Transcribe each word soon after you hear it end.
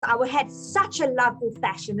I had such a love for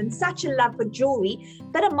fashion and such a love for jewelry,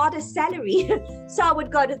 but a modest salary. So I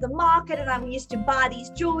would go to the market and I used to buy these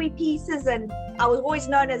jewelry pieces, and I was always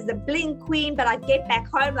known as the bling queen, but I'd get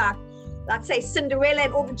back home like say Cinderella,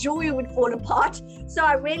 and all the jewelry would fall apart. So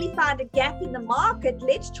I really found a gap in the market.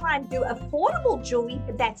 Let's try and do affordable jewelry,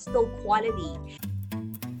 but that's still quality.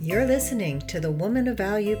 You're listening to the Woman of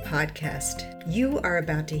Value podcast. You are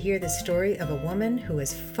about to hear the story of a woman who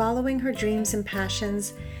is following her dreams and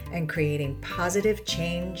passions and creating positive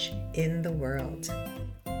change in the world.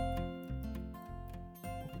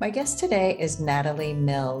 My guest today is Natalie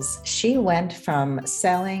Mills. She went from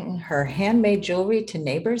selling her handmade jewelry to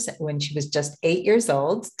neighbors when she was just 8 years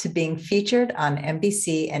old to being featured on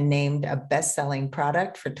NBC and named a best-selling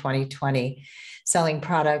product for 2020. Selling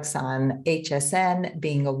products on HSN,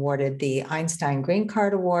 being awarded the Einstein Green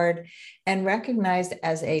Card Award, and recognized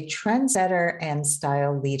as a trendsetter and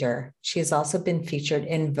style leader. She has also been featured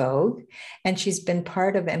in Vogue, and she's been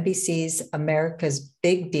part of NBC's America's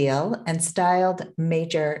Big Deal and styled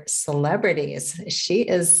major celebrities. She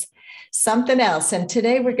is something else. And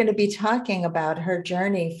today we're going to be talking about her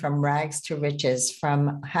journey from rags to riches,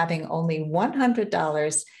 from having only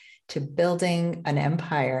 $100 to building an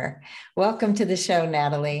empire. Welcome to the show,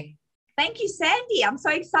 Natalie. Thank you, Sandy. I'm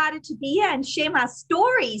so excited to be here and share my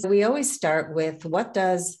stories. We always start with, what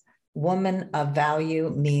does woman of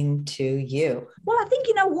value mean to you? Well, I think,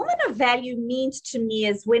 woman of value means to me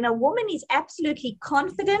is when a woman is absolutely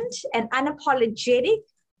confident and unapologetic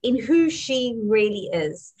in who she really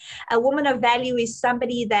is. A woman of value is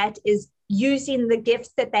somebody that is using the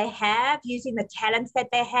gifts that they have, using the talents that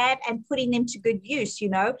they have, and putting them to good use,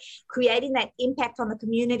 creating that impact on the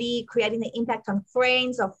community, creating the impact on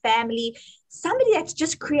friends or family, somebody that's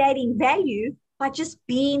just creating value by just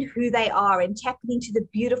being who they are and tapping into the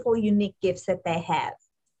beautiful, unique gifts that they have.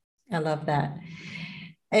 I love that.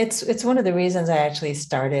 It's one of the reasons I actually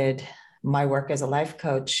started my work as a life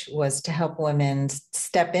coach, was to help women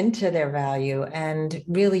step into their value and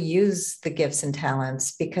really use the gifts and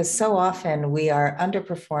talents, because so often we are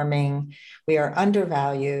underperforming, we are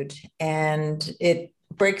undervalued, and it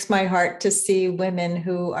breaks my heart to see women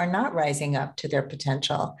who are not rising up to their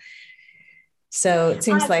potential. So it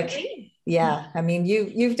seems like, yeah, I mean,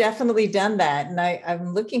 you've definitely done that. And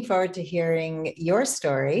I'm looking forward to hearing your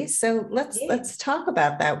story. So let's talk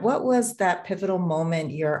about that. What was that pivotal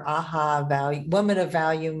moment, your aha value, woman of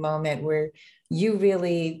value moment, where you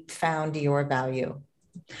really found your value?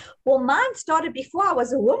 Well, mine started before I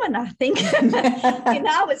was a woman, I think.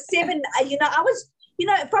 I was 7,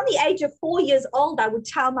 from the age of 4 years old, I would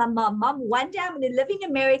tell my mom, one day I'm going to live in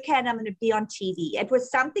America and I'm going to be on TV. It was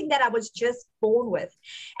something that I was just born with.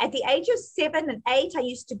 At the age of 7 and 8, I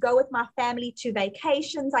used to go with my family to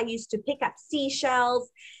vacations. I used to pick up seashells.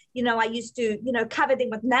 I used to, cover them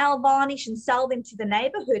with nail varnish and sell them to the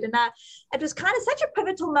neighborhood. And it was kind of such a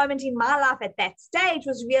pivotal moment in my life at that stage,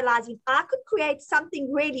 was realizing I could create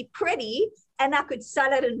something really pretty and I could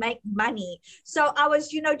sell it and make money. So I was,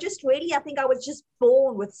 just really, I think I was just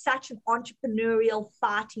born with such an entrepreneurial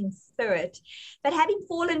fighting spirit. But having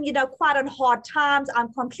fallen, quite on hard times,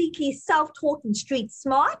 I'm completely self-taught and street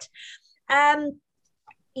smart.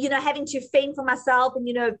 Having to fend for myself and,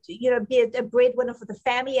 be a breadwinner for the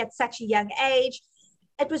family at such a young age.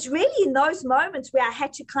 It was really in those moments where I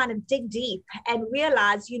had to kind of dig deep and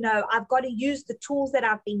realize, I've got to use the tools that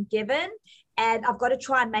I've been given, and I've got to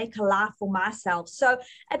try and make a life for myself. So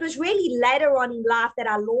it was really later on in life that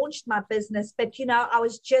I launched my business. But, I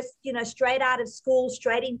was just, straight out of school,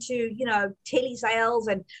 straight into, telesales.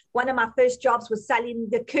 And one of my first jobs was selling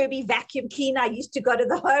the Kirby vacuum cleaner. I used to go to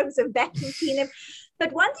the homes and vacuum clean them.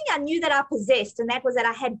 But one thing I knew that I possessed, and that was that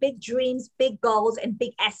I had big dreams, big goals, and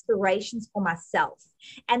big aspirations for myself.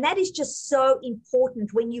 And that is just so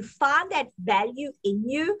important when you find that value in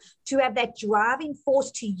you, to have that driving force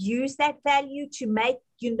to use that value to make,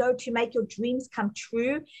 to make your dreams come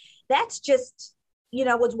true. That's just,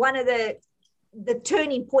 was one of the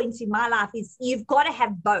turning points in my life. Is you've got to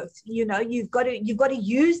have both. You've got to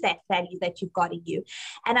use that value that you've got in you.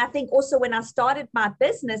 And I think also when I started my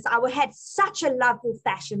business, I had such a love for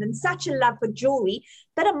fashion and such a love for jewelry,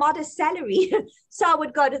 but a modest salary. So I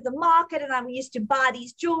would go to the market and I used to buy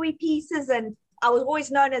these jewelry pieces, and I was always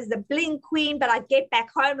known as the bling queen, but I'd get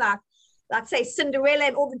back home like say Cinderella,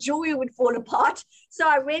 and all the jewelry would fall apart. So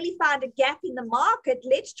I really found a gap in the market.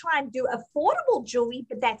 Let's try and do affordable jewelry,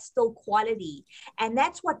 but that's still quality. And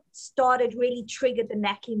that's what really triggered the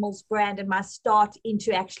Natalie Mills brand and my start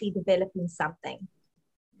into actually developing something.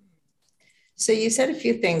 So you said a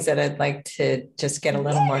few things that I'd like to just get a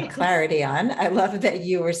little more Yeah. clarity on. I love that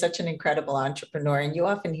you were such an incredible entrepreneur, and you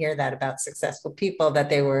often hear that about successful people, that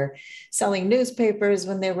they were selling newspapers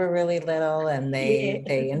when they were really little, and Yeah.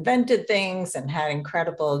 they invented things and had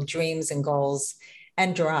incredible dreams and goals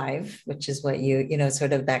and drive, which is what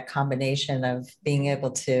sort of that combination of being able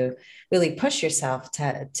to really push yourself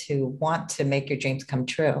to want to make your dreams come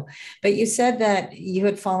true. But you said that you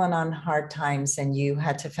had fallen on hard times and you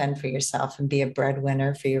had to fend for yourself and be a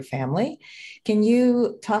breadwinner for your family. Can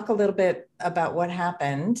you talk a little bit about what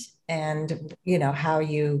happened and how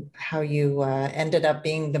you ended up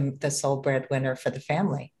being the sole breadwinner for the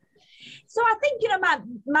family? So I think,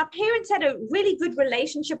 my parents had a really good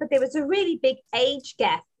relationship, but there was a really big age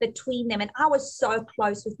gap between them. And I was so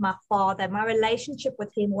close with my father. My relationship with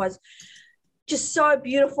him was just so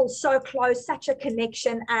beautiful, so close, such a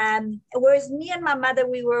connection. Whereas me and my mother,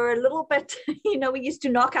 we were a little bit, we used to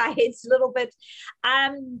knock our heads a little bit.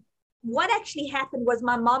 What actually happened was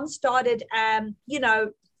my mom started,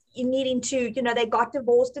 needing to, they got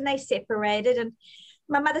divorced and they separated. And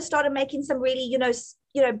my mother started making some really,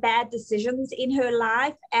 bad decisions in her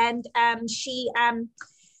life. And she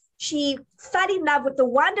fell in love with a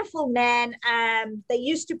wonderful man. They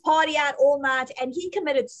used to party out all night, and he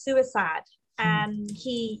committed suicide.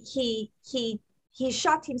 He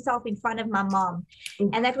shot himself in front of my mom.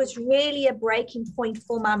 And that was really a breaking point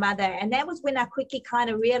for my mother. And that was when I quickly kind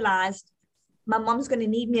of realized my mom's going to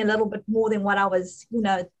need me a little bit more than what I was,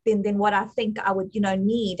 than what I think I would,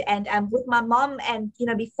 need. And with my mom, and,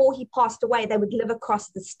 before he passed away, they would live across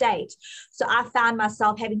the state. So I found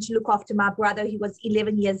myself having to look after my brother, who was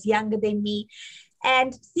 11 years younger than me.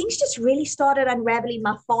 And things just really started unraveling.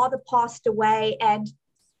 My father passed away, and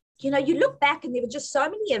you look back and there were just so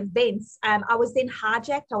many events. I was then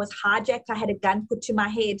hijacked. I had a gun put to my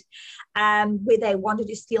head, where they wanted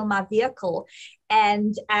to steal my vehicle.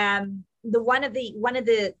 And one of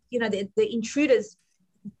the intruders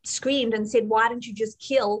screamed and said, "Why don't you just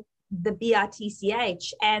kill the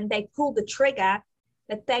BRTCH?" And they pulled the trigger.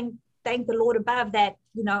 But thank the Lord above that,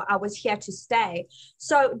 I was here to stay.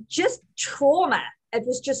 So just trauma. It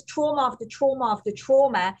was just trauma after trauma after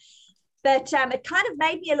trauma. But it kind of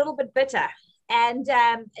made me a little bit bitter. And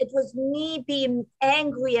it was me being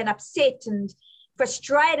angry and upset and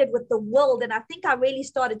frustrated with the world. And I think I really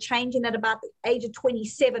started changing at about the age of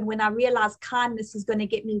 27, when I realized kindness is going to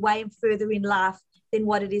get me way further in life than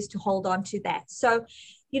what it is to hold on to that. So,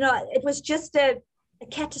 it was just a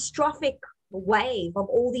catastrophic wave of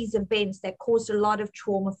all these events that caused a lot of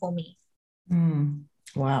trauma for me.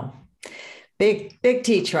 Wow. Big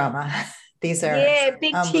T trauma. These are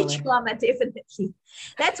big T trauma, definitely.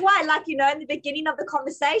 That's why, in the beginning of the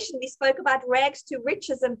conversation, we spoke about rags to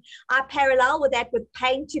riches, and I parallel with that with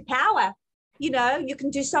pain to power. You can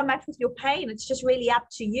do so much with your pain. It's just really up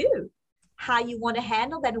to you how you want to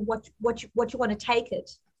handle that and what you want to take it.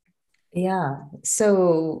 Yeah.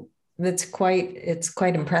 So it's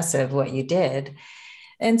quite impressive what you did.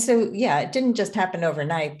 And so, yeah, it didn't just happen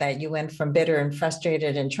overnight that you went from bitter and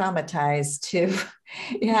frustrated and traumatized to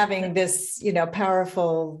having this,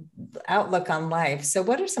 powerful outlook on life. So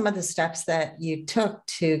what are some of the steps that you took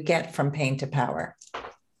to get from pain to power?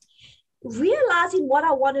 Realizing what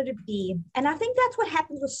I wanted to be. And I think that's what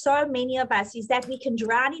happens with so many of us, is that we can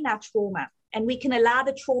drown in our trauma. And we can allow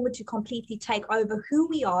the trauma to completely take over who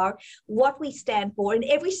we are, what we stand for, and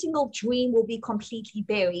every single dream will be completely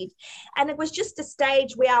buried. And it was just a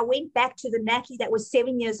stage where I went back to the Natalie that was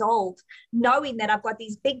 7 years old, knowing that I've got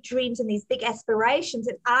these big dreams and these big aspirations,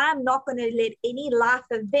 and I'm not going to let any life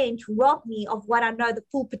event rob me of what I know the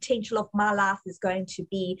full potential of my life is going to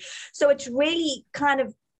be. So it's really kind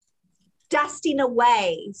of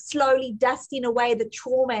slowly dusting away the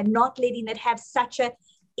trauma and not letting it have such a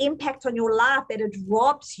impact on your life that it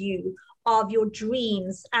robs you of your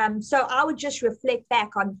dreams. So I would just reflect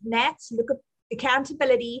back on that, look at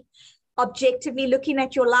accountability, objectively looking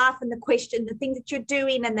at your life and the things that you're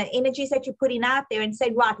doing and the energies that you're putting out there, and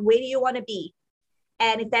say, right, where do you want to be?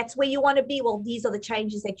 And if that's where you want to be, well, these are the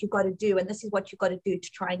changes that you've got to do, and this is what you've got to do to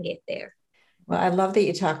try and get there. Well, I love that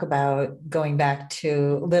you talk about going back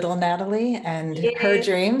to little Natalie and her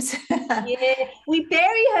dreams. Yeah, we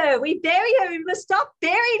bury her. We must stop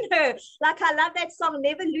burying her. I love that song,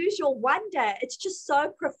 Never Lose Your Wonder. It's just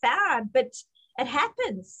so profound, but it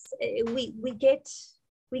happens. We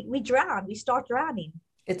drown. We start drowning.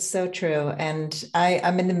 It's so true. And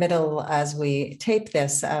I'm in the middle as we tape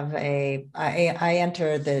this of I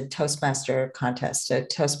enter the Toastmaster contest.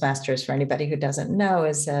 Toastmasters, for anybody who doesn't know,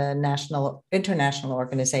 is a international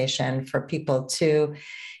organization for people to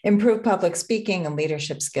improve public speaking and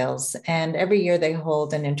leadership skills. And every year they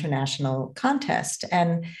hold an international contest.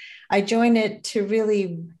 And I join it to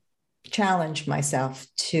really challenge myself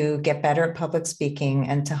to get better at public speaking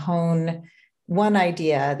and to hone one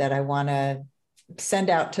idea that I want to send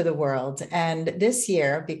out to the world. And this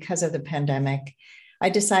year, because of the pandemic, I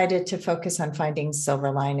decided to focus on finding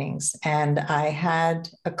silver linings. And I had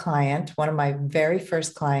a client, one of my very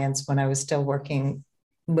first clients when I was still working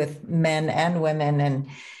with men and women and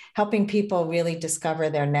helping people really discover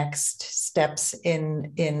their next steps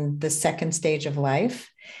in the second stage of life.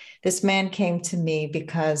 This man came to me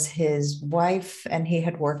because his wife and he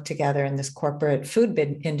had worked together in this corporate food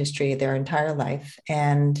industry their entire life.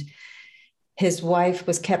 And his wife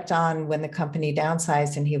was kept on when the company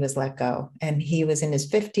downsized and he was let go. And he was in his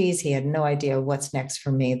 50s. He had no idea what's next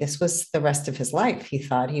for me. This was the rest of his life. He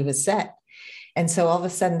thought he was set. And so all of a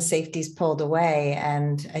sudden, safety's pulled away.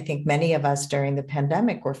 And I think many of us during the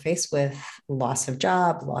pandemic were faced with loss of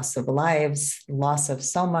job, loss of lives, loss of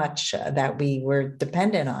so much that we were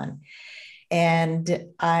dependent on. And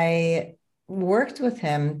I worked with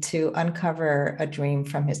him to uncover a dream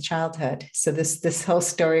from his childhood. So this whole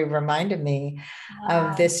story reminded me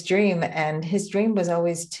of this dream. And his dream was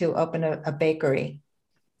always to open a bakery.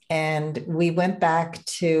 And we went back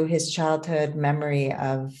to his childhood memory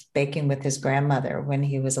of baking with his grandmother when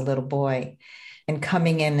he was a little boy and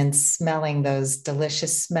coming in and smelling those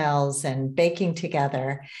delicious smells and baking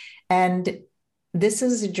together. And this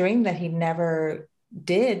is a dream that he never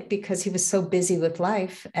did because he was so busy with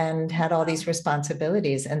life and had all these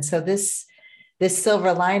responsibilities. And so this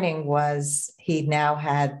silver lining was he now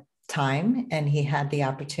had time and he had the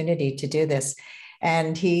opportunity to do this.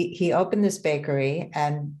 And he opened this bakery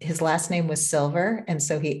and his last name was Silver. And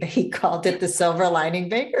so he called it the Silver Lining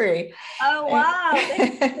Bakery. Oh, wow.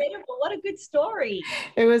 That's incredible. What a good story.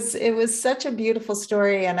 It was such a beautiful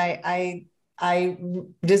story. And I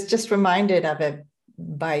just reminded of it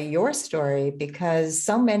by your story, because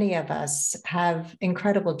so many of us have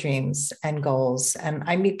incredible dreams and goals. And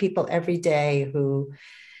I meet people every day who,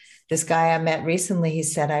 this guy I met recently, he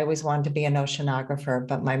said, I always wanted to be an oceanographer,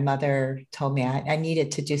 but my mother told me I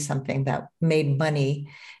needed to do something that made money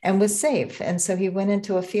and was safe. And so he went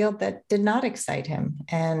into a field that did not excite him.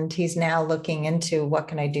 And he's now looking into what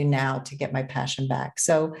can I do now to get my passion back.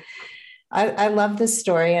 So I love this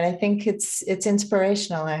story. And I think it's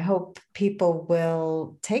inspirational. I hope people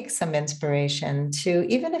will take some inspiration to,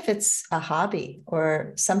 even if it's a hobby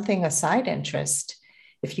or something, a side interest,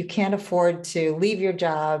 if you can't afford to leave your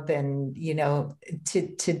job and,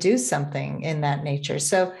 to do something in that nature.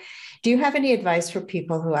 So do you have any advice for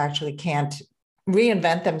people who actually can't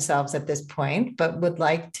reinvent themselves at this point, but would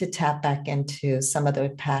like to tap back into some of the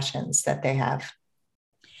passions that they have?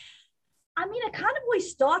 I mean, it kind of always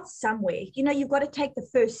starts somewhere. You've got to take the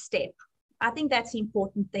first step. I think that's the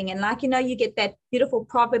important thing. And you get that beautiful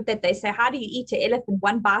proverb that they say, how do you eat an elephant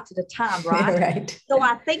one bite at a time, right? Right. So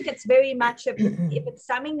I think it's very much, if it's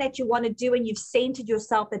something that you want to do and you've centered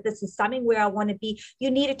yourself that this is something where I want to be, you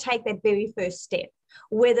need to take that very first step.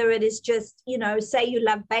 Whether it is just, say you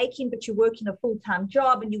love baking, but you're working a full-time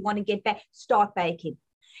job and you want to get back, start baking.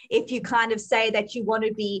 If you kind of say that you want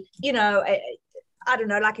to be, I don't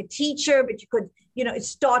know, like a teacher, but you could,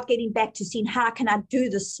 start getting back to seeing how can I do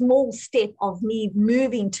the small step of me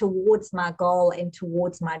moving towards my goal and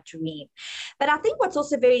towards my dream. But I think what's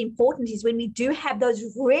also very important is when we do have those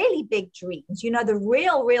really big dreams, the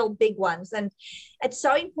real big ones. And it's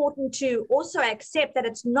so important to also accept that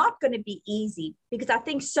it's not going to be easy, because I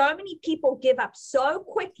think so many people give up so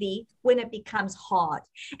quickly when it becomes hard.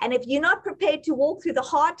 And if you're not prepared to walk through the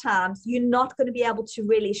hard times, you're not going to be able to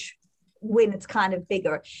really when it's kind of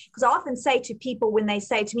bigger. Because I often say to people when they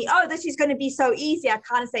say to me, oh, this is going to be so easy, I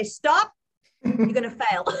kind of say, stop, you're going to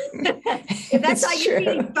fail. If that's how you're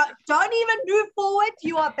feeling, don't even move forward.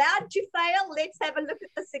 You are bound to fail. Let's have a look at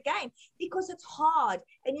this again, because it's hard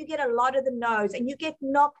and you get a lot of the no's and you get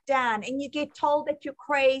knocked down and you get told that you're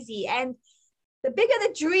crazy. And the bigger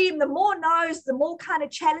the dream, the more no's, the more kind of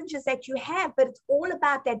challenges that you have. But it's all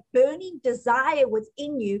about that burning desire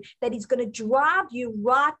within you that is going to drive you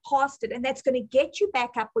right past it. And that's going to get you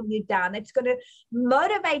back up when you're down. It's going to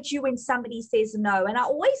motivate you when somebody says no. And I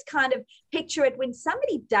always kind of picture it when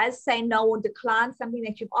somebody does say no or decline something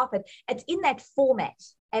that you've offered, it's in that format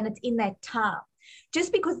and it's in that time.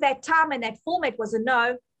 Just because that time and that format was a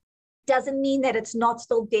no, doesn't mean that it's not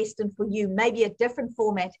still destined for you, maybe a different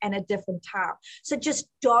format and a different time. So just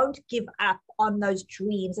don't give up on those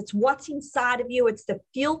dreams. It's what's inside of you. It's the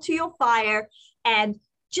fuel to your fire, and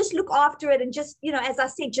just look after it. And just, as I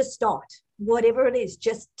said, just start, whatever it is,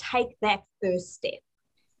 just take that first step.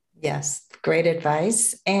 Yes, great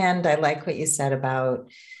advice. And I like what you said about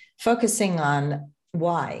focusing on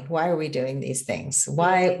why are we doing these things?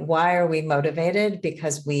 Why are we motivated?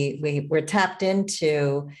 Because we're tapped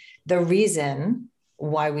into the reason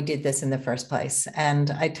why we did this in the first place. And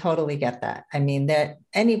I totally get that. I mean, that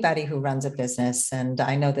anybody who runs a business, and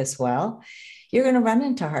I know this well, you're going to run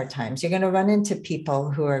into hard times. You're going to run into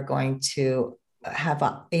people who are going to have,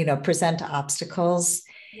 present obstacles.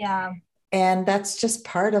 Yeah. And that's just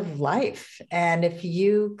part of life. And if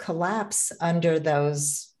you collapse under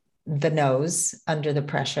under the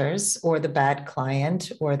pressures, or the bad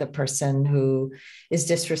client, or the person who is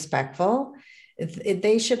disrespectful,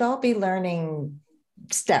 they should all be learning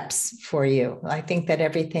steps for you. I think that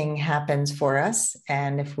everything happens for us.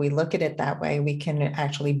 And if we look at it that way, we can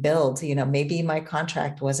actually build, maybe my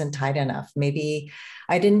contract wasn't tight enough. Maybe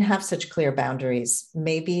I didn't have such clear boundaries.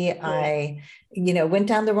 Maybe I, went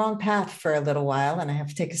down the wrong path for a little while, and I have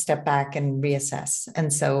to take a step back and reassess.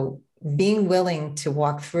 And so being willing to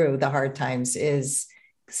walk through the hard times is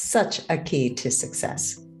such a key to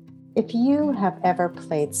success. If you have ever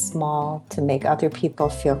played small to make other people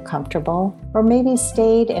feel comfortable, or maybe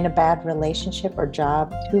stayed in a bad relationship or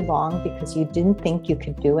job too long because you didn't think you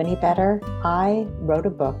could do any better, I wrote a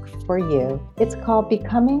book for you. It's called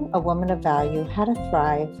Becoming a Woman of Value: How to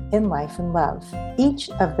Thrive in Life and Love. Each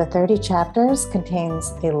of the 30 chapters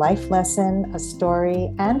contains a life lesson, a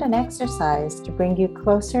story, and an exercise to bring you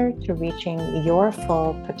closer to reaching your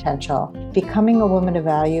full potential. Becoming a Woman of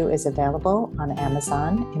Value is available on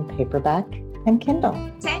Amazon in paperback and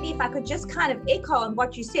Kindle. Sandy, if I could just kind of echo on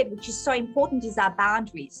what you said, which is so important, is our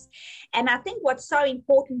boundaries. And I think what's so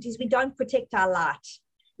important is we don't protect our light.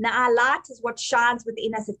 Now, our light is what shines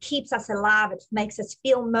within us. It keeps us alive. It makes us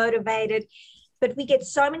feel motivated. But we get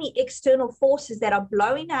so many external forces that are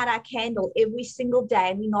blowing out our candle every single day,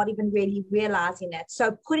 and we're not even really realizing it.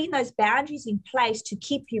 So putting those boundaries in place to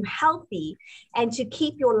keep you healthy and to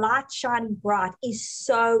keep your light shining bright is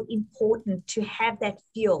so important, to have that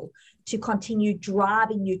fuel to continue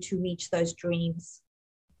driving you to reach those dreams.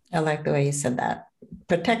 I like the way you said that.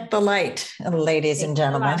 Protect the light, ladies and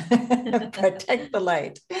gentlemen. Protect the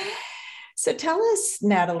light. So tell us,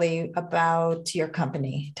 Natalie, about your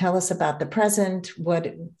company. Tell us about the present.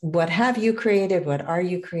 What have you created? What are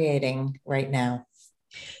you creating right now?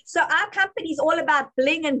 So our company is all about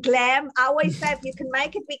bling and glam. I always say, if you can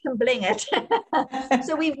make it, we can bling it.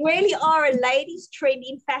 So we really are a ladies'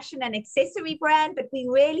 trending fashion and accessory brand, but we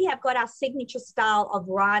really have got our signature style of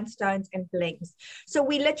rhinestones and blings. So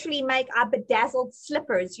we literally make our bedazzled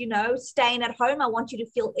slippers, staying at home. I want you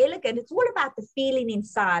to feel elegant. It's all about the feeling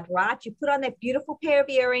inside, right? You put on that beautiful pair of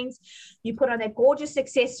earrings, you put on that gorgeous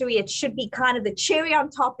accessory. It should be kind of the cherry on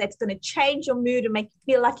top that's going to change your mood and make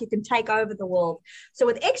you feel like you can take over the world. So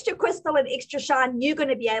with extra crystal and extra shine, you're going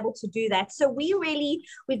to be able to do that. So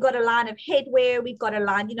we've got a line of headwear. We've got a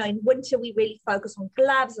line, in winter, we really focus on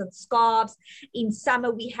gloves and scarves. In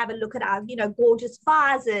summer, we have a look at our, gorgeous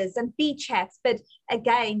vases and beach hats. But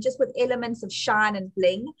again, just with elements of shine and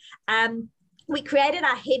bling. We created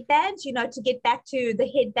our headbands, to get back to the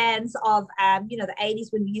headbands of, the 80s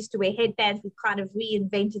when we used to wear headbands. We've kind of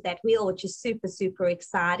reinvented that wheel, which is super, super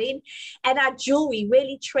exciting. And our jewelry,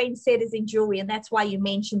 really trendsetters in jewelry. And that's why you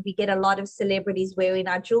mentioned we get a lot of celebrities wearing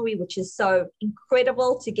our jewelry, which is so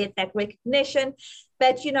incredible to get that recognition.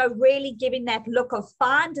 But, really giving that look of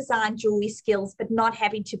fine design jewelry skills, but not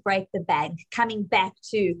having to break the bank, coming back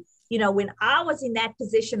to, when I was in that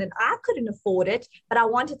position and I couldn't afford it, but I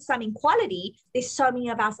wanted something quality, there's so many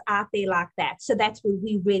of us out there like that. So that's where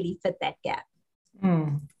we really fit that gap.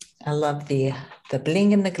 I love the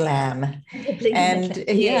bling and the glam. And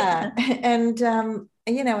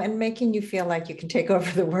and making you feel like you can take over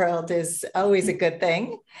the world is always a good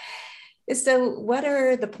thing. So what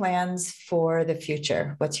are the plans for the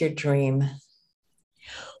future? What's your dream?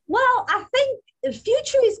 Well, I think the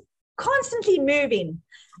future is constantly moving.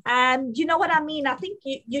 You know what I mean? I think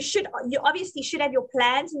you obviously should have your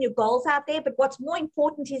plans and your goals out there, but what's more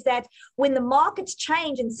important is that when the markets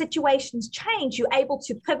change and situations change, you're able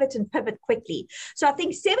to pivot quickly. So I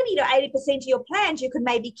think 70 to 80% of your plans, you could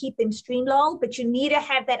maybe keep them streamlined, but you need to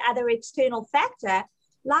have that other external factor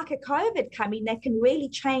like a COVID coming that can really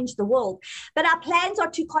change the world. But our plans are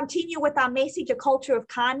to continue with our message, a culture of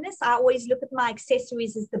kindness. I always look at my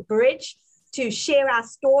accessories as the bridge to share our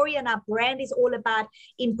story, and our brand is all about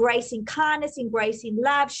embracing kindness, embracing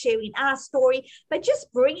love, sharing our story, but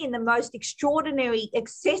just bringing the most extraordinary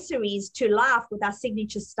accessories to life with our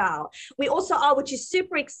signature style. We also are, which is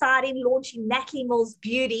super exciting, launching Natalie Mills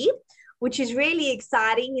Beauty, which is really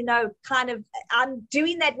exciting. You know, kind of, I'm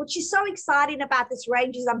doing that, which is so exciting about this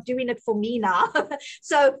range is I'm doing it for me now.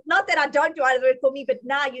 So not that I don't do it for me, but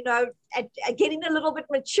now, you know, at getting a little bit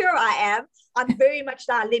mature, I'm very much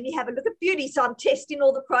now, let me have a look at beauty. So I'm testing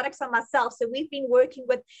all the products on myself. So we've been working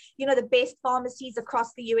with, you know, the best pharmacies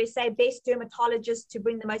across the USA, best dermatologists to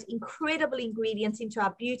bring the most incredible ingredients into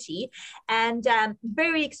our beauty. And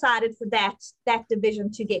very excited for that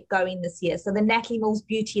division to get going this year. So the Natalie Mills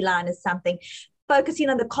Beauty line is something focusing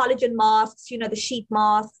on the collagen masks, you know, the sheet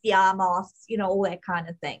masks, the eye masks, you know, all that kind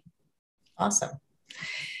of thing. Awesome.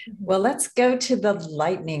 Well, let's go to the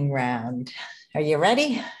lightning round. Are you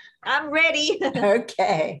ready? I'm ready.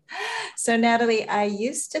 Okay. So Natalie, I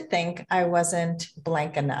used to think I wasn't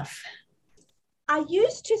blank enough. I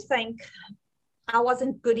used to think I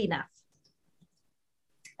wasn't good enough.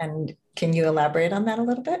 And can you elaborate on that a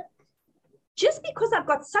little bit? Just because I've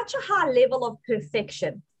got such a high level of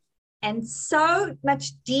perfection and so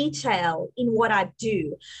much detail in what I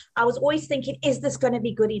do, I was always thinking, is this going to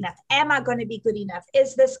be good enough? Am I going to be good enough?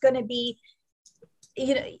 Is this going to be,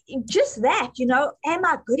 you know, just that, you know, am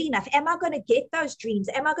I good enough? Am I going to get those dreams?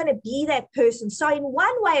 Am I going to be that person? So in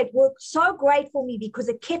one way, it worked so great for me because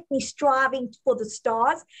it kept me striving for the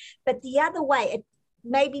stars. But the other way, it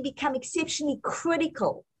made me become exceptionally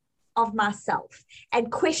critical of myself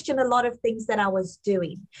and question a lot of things that I was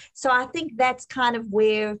doing. So I think that's kind of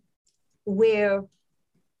where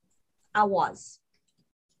I was.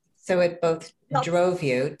 So it both drove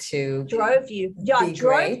you to drove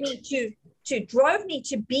me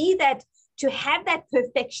to be that, to have that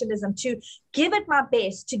perfectionism, to give it my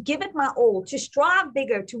best, to give it my all, to strive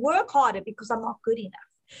bigger, to work harder because I'm not good enough.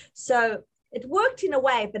 So it worked in a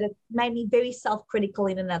way, but it made me very self-critical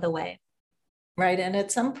in another way. Right. And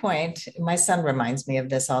at some point, my son reminds me of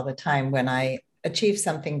this all the time. When I achieve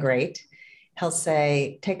something great, he'll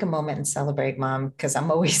say, take a moment and celebrate, Mom, because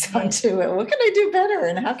I'm always on to it. What can I do better?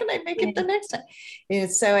 And how can I make it the next time? You know,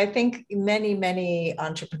 so I think many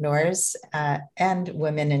entrepreneurs and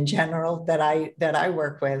women in general that I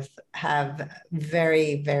work with have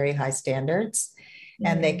very, very high standards.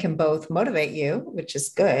 And they can both motivate you, which is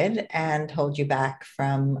good, and hold you back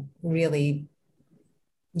from really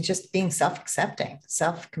just being self-accepting,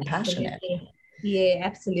 self-compassionate. Absolutely. Yeah,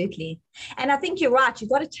 absolutely. And I think you're right. You've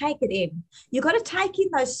got to take it in. You've got to take in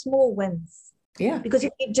those small wins. Yeah. Because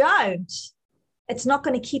if you don't, it's not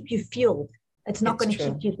going to keep you fueled. It's not going to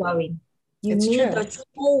keep you going. You need those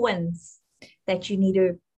small wins that you need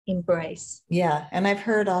to embrace. Yeah. And I've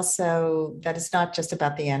heard also that it's not just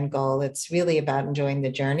about the end goal. It's really about enjoying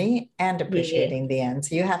the journey and appreciating the end.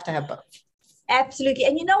 So you have to have both. Absolutely.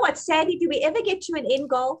 And you know what, Sandy, do we ever get to an end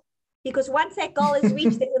goal? Because once that goal is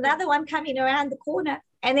reached, there's another one coming around the corner,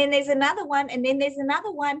 and then there's another one, and then there's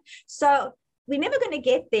another one. So we're never going to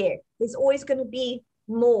get there. There's always going to be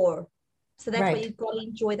more. So that's why you've got to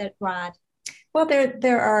enjoy that ride. Well,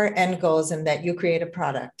 there are end goals in that you create a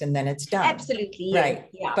product and then it's done. Absolutely. Right.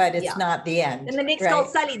 Yeah. But it's not the end. And the next goal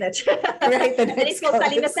is selling it. Right. The next goal is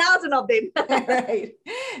selling 1,000 of them. Right.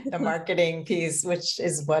 The marketing piece, which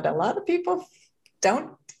is what a lot of people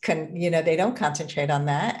don't concentrate on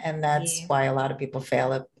that. And that's why a lot of people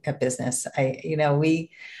fail at business.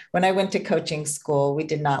 When I went to coaching school, we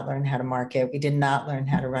did not learn how to market. We did not learn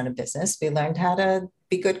how to run a business. We learned how to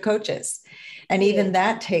be good coaches. And even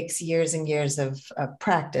that takes years and years of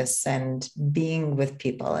practice and being with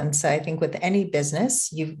people. And so I think with any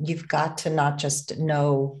business, you've got to not just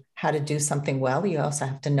know how to do something well, you also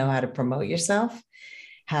have to know how to promote yourself,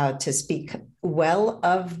 how to speak well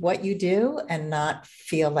of what you do and not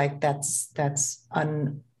feel like that's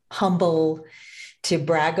humble to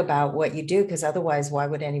brag about what you do, because otherwise, why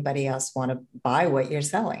would anybody else want to buy what you're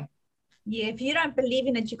selling? Yeah, if you don't believe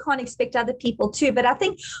in it, you can't expect other people to. But I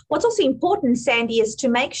think what's also important, Sandy, is to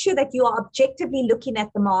make sure that you are objectively looking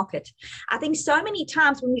at the market. I think so many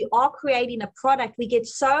times when we are creating a product, we get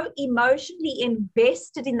so emotionally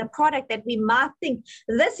invested in the product that we might think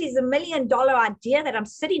this is $1 million idea that I'm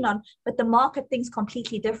sitting on, but the market thinks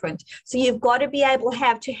completely different. So you've got to be able to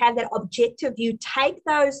have that objective view, take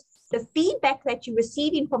the feedback that you're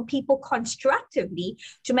receiving from people constructively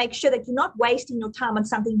to make sure that you're not wasting your time on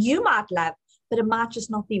something you might love, but it might just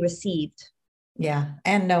not be received. Yeah.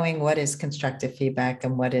 And knowing what is constructive feedback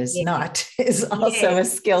and what is not is also a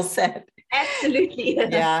skill set. Absolutely.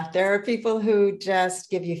 Yeah. There are people who just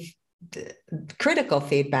give you critical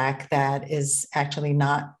feedback that is actually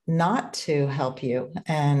not to help you.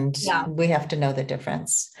 And Yeah, we have to know the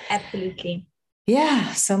difference. absolutely.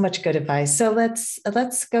 Yeah, so much good advice. So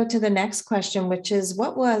let's go to the next question, which is,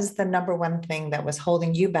 what was the number one thing that was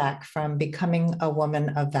holding you back from becoming a woman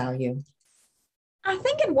of value? I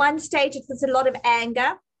think at one stage it was a lot of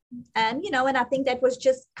anger. And I think that was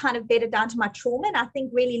just kind of better down to my trauma. And I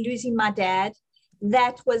think really losing my dad,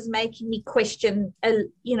 that was making me question a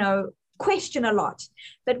lot.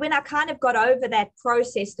 But when I kind of got over that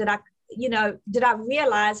process, did I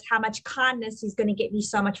realize how much kindness is going to get me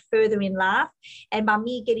so much further in life? And by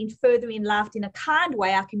me getting further in life in a kind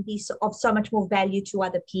way, I can be of so much more value to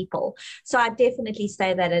other people. So I definitely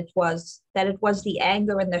say that it was the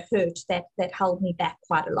anger and the hurt that held me back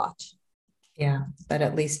quite a lot. Yeah, but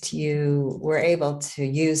at least you were able to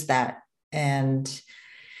use that and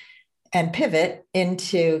pivot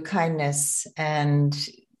into kindness, and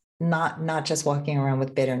not just walking around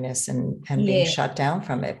with bitterness and being shut down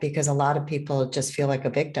from it, because a lot of people just feel like a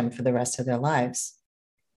victim for the rest of their lives.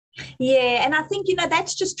 Yeah, and I think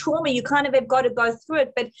that's just trauma. You kind of have got to go through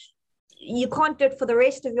it, but you can't do it for the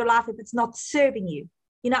rest of your life if it's not serving you.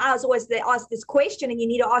 I was always asked this question, and you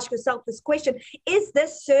need to ask yourself this question: is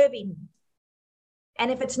this serving me? And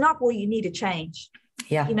if it's not, well, you need to change.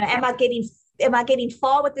 Yeah. Am I getting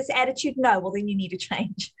far with this attitude? No. Well, then you need to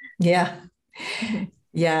change. Yeah.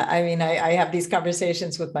 Yeah. I mean, I have these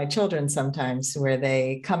conversations with my children sometimes where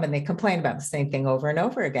they come and they complain about the same thing over and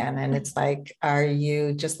over again. And it's like, are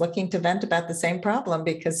you just looking to vent about the same problem?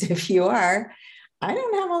 Because if you are, I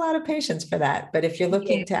don't have a lot of patience for that. But if you're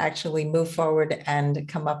looking to actually move forward and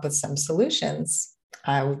come up with some solutions,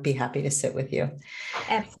 I would be happy to sit with you.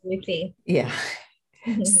 Absolutely. Yeah.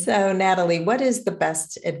 So, Natalie, what is the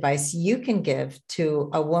best advice you can give to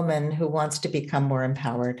a woman who wants to become more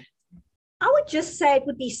empowered? I would just say it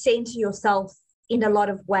would be center yourself in a lot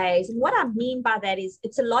of ways. And what I mean by that is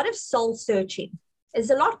it's a lot of soul searching. There's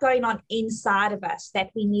a lot going on inside of us that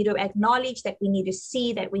we need to acknowledge, that we need to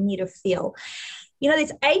see, that we need to feel.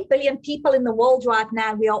 There's 8 billion people in the world right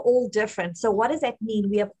now. We are all different. So what does that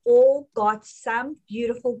mean? We have all got some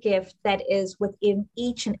beautiful gift that is within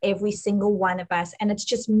each and every single one of us. And it's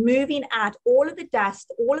just moving out all of the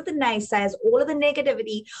dust, all of the naysayers, all of the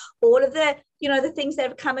negativity, all of the, the things that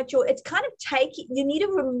have come at you. It's kind of you need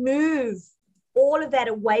to remove all of that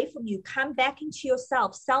away from you. Come back into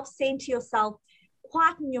yourself, self-center yourself,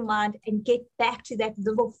 quieten your mind, and get back to that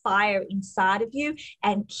little fire inside of you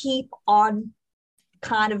and keep on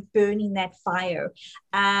kind of burning that fire.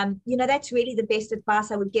 That's really the best advice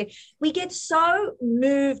I would get. We get so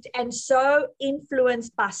moved and so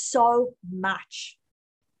influenced by so much.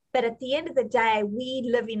 But at the end of the day, we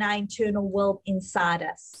live in our internal world inside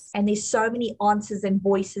us. And there's so many answers and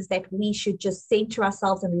voices that we should just center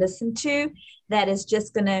ourselves and listen to. That is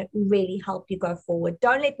just going to really help you go forward.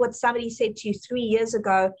 Don't let what somebody said to you 3 years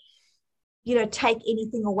ago take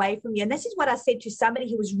anything away from you. And this is what I said to somebody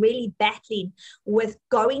who was really battling with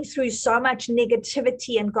going through so much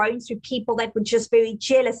negativity and going through people that were just very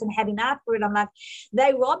jealous and having out for it. I'm like,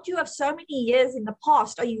 they robbed you of so many years in the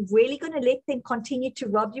past. Are you really going to let them continue to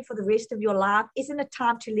rob you for the rest of your life? Isn't it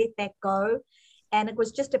time to let that go? And it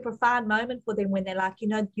was just a profound moment for them when they're like,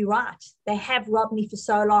 you're right. They have robbed me for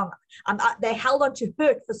so long. They held on to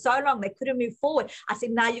hurt for so long. They couldn't move forward. I said,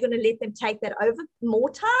 now you're going to let them take that over more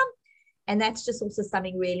time. And that's just also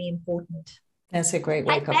something really important. That's a great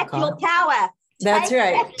wake-up call. Take back your power. That's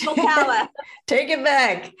right. Take back your power. Take it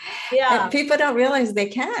back. Yeah. And people don't realize they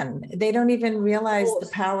can. They don't even realize the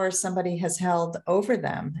power somebody has held over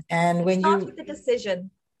them. And when you with the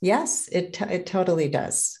decision. Yes, it totally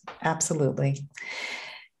does. Absolutely.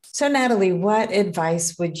 So, Natalie, what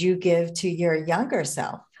advice would you give to your younger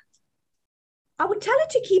self? I would tell her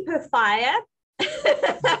to keep her fire.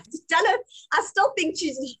 Tell her, I still think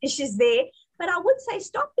she's there, but I would say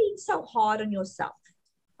stop being so hard on yourself.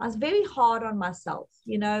 I was very hard on myself.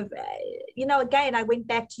 Again, I went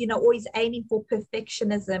back to always aiming for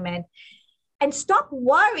perfectionism and stop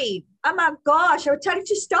worrying. Oh my gosh, I would tell you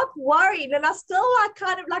to stop worrying. And I still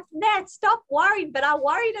Nat, stop worrying. But I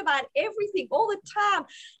worried about everything all the time.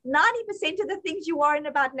 90% of the things you're worrying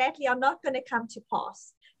about, Natalie, are not going to come to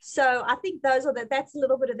pass. So I think that's a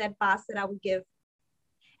little bit of the advice that I would give.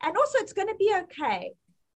 And also, it's going to be okay.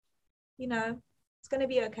 It's going to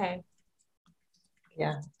be okay.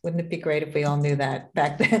 Yeah. Wouldn't it be great if we all knew that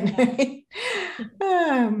back then?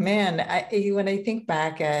 Oh, man. When I think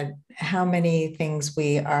back at how many things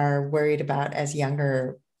we are worried about as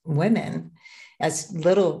younger women, as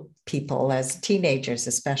little people, as teenagers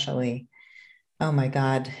especially, Oh my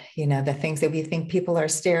God, the things that we think people are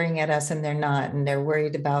staring at us and they're not, and they're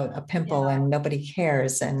worried about a pimple Yeah. and nobody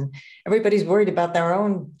cares. And everybody's worried about their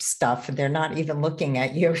own stuff. They're not even looking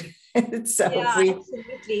at you. So Yeah,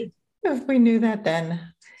 absolutely. if we knew that then,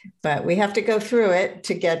 but we have to go through it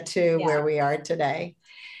to get to where Yeah, we are today.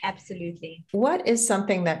 absolutely. What is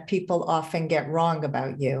something that people often get wrong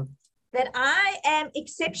about you? That I am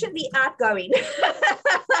exceptionally outgoing.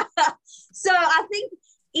 So I think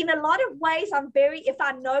in a lot of ways, if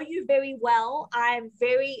I know you very well, I'm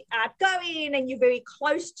very outgoing and you're very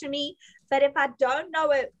close to me. But if I don't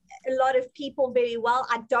know a lot of people very well,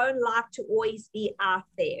 I don't like to always be out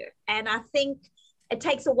there. And I think it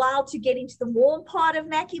takes a while to get into the warm part of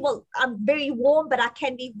Natalie. Well, I'm very warm, but I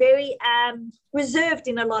can be very reserved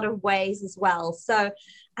in a lot of ways as well. So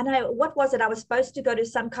I know, what was it? I was supposed to go to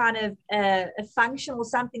some kind of a function or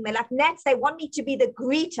something. They're like, Nats, they want me to be the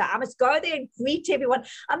greeter. I must go there and greet everyone.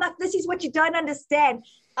 I'm like, this is what you don't understand.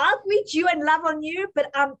 I'll greet you and love on you, but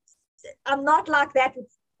I'm not like that with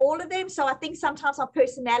all of them. So I think sometimes my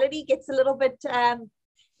personality gets a little bit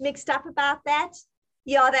mixed up about that.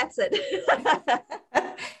 Yeah, that's it.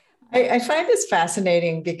 I find this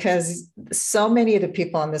fascinating because so many of the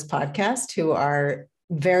people on this podcast who are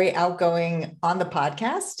very outgoing on the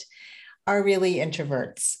podcast are really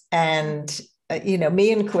introverts, and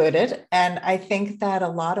me included. And I think that a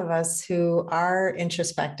lot of us who are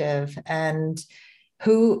introspective and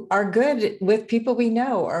who are good with people we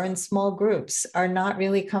know or in small groups are not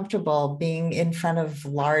really comfortable being in front of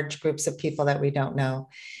large groups of people that we don't know.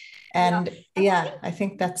 And I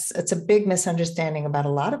think it's a big misunderstanding about a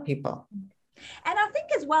lot of people. And I think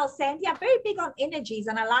as well, Sandy, I'm very big on energies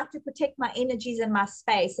and I like to protect my energies and my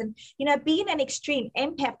space. And, being an extreme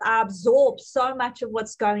empath, I absorb so much of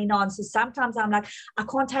what's going on. So sometimes I'm like, I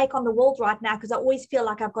can't take on the world right now because I always feel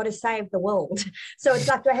like I've got to save the world. So it's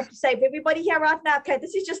like, do I have to save everybody here right now? Okay,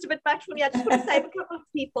 this is just a bit much for me. I just want to save a couple of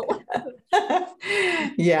people.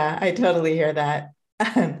 Yeah, I totally hear that.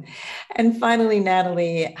 And finally,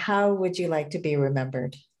 Natalie, how would you like to be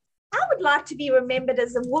remembered? I would like to be remembered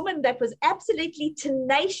as a woman that was absolutely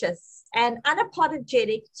tenacious and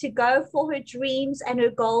unapologetic to go for her dreams and her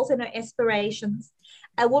goals and her aspirations.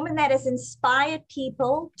 A woman that has inspired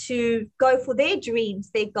people to go for their dreams,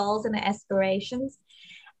 their goals, and their aspirations.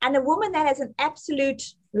 And a woman that has an absolute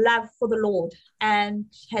love for the Lord and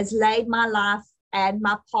has laid my life and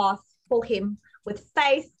my path for Him with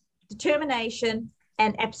faith, determination,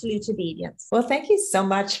 and absolute obedience. Well, thank you so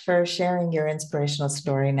much for sharing your inspirational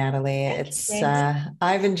story, Natalie.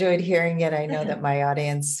 I've enjoyed hearing it. I know that my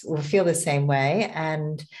audience will feel the same way.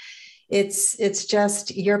 And it's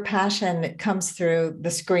just your passion comes through the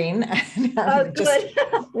screen. Oh, good.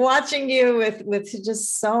 Watching you with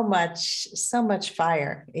just so much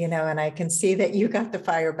fire, and I can see that you got the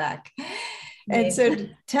fire back. And so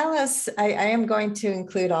tell us, I am going to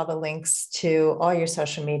include all the links to all your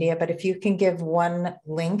social media, but if you can give one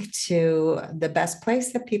link to the best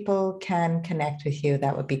place that people can connect with you,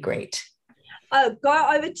 that would be great. Oh,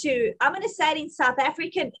 go over to, I'm going to say it in South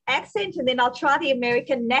African accent and then I'll try the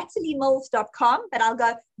American, nataliemills.com, but I'll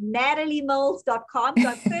go nataliemills.com,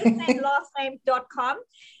 go first name, last name.com.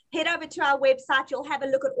 Head over to our website. You'll have a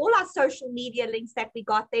look at all our social media links that we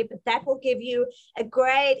got there, but that will give you a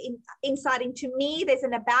great insight into me. There's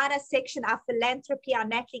an About Us section, our philanthropy, our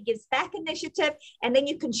Natalie Gives Back initiative, and then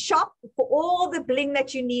you can shop for all the bling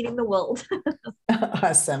that you need in the world.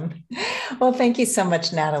 Awesome. Well, thank you so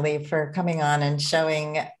much, Natalie, for coming on and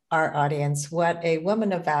showing our audience what a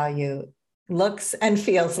woman of value looks and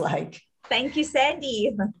feels like. Thank you,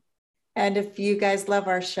 Sandy. And if you guys love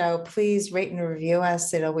our show, please rate and review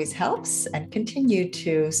us. It always helps, and continue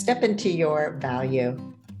to step into your value.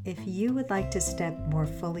 If you would like to step more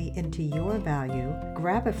fully into your value,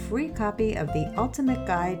 grab a free copy of The Ultimate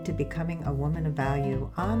Guide to Becoming a Woman of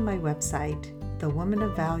Value on my website,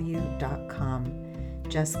 thewomanofvalue.com.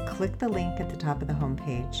 Just click the link at the top of the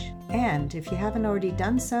homepage. And if you haven't already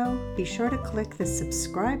done so, be sure to click the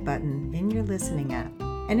subscribe button in your listening app.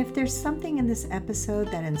 And if there's something in this episode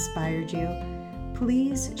that inspired you,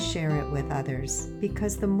 please share it with others,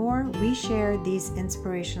 because the more we share these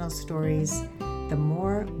inspirational stories, the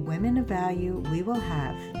more women of value we will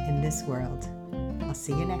have in this world. I'll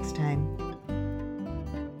see you next time.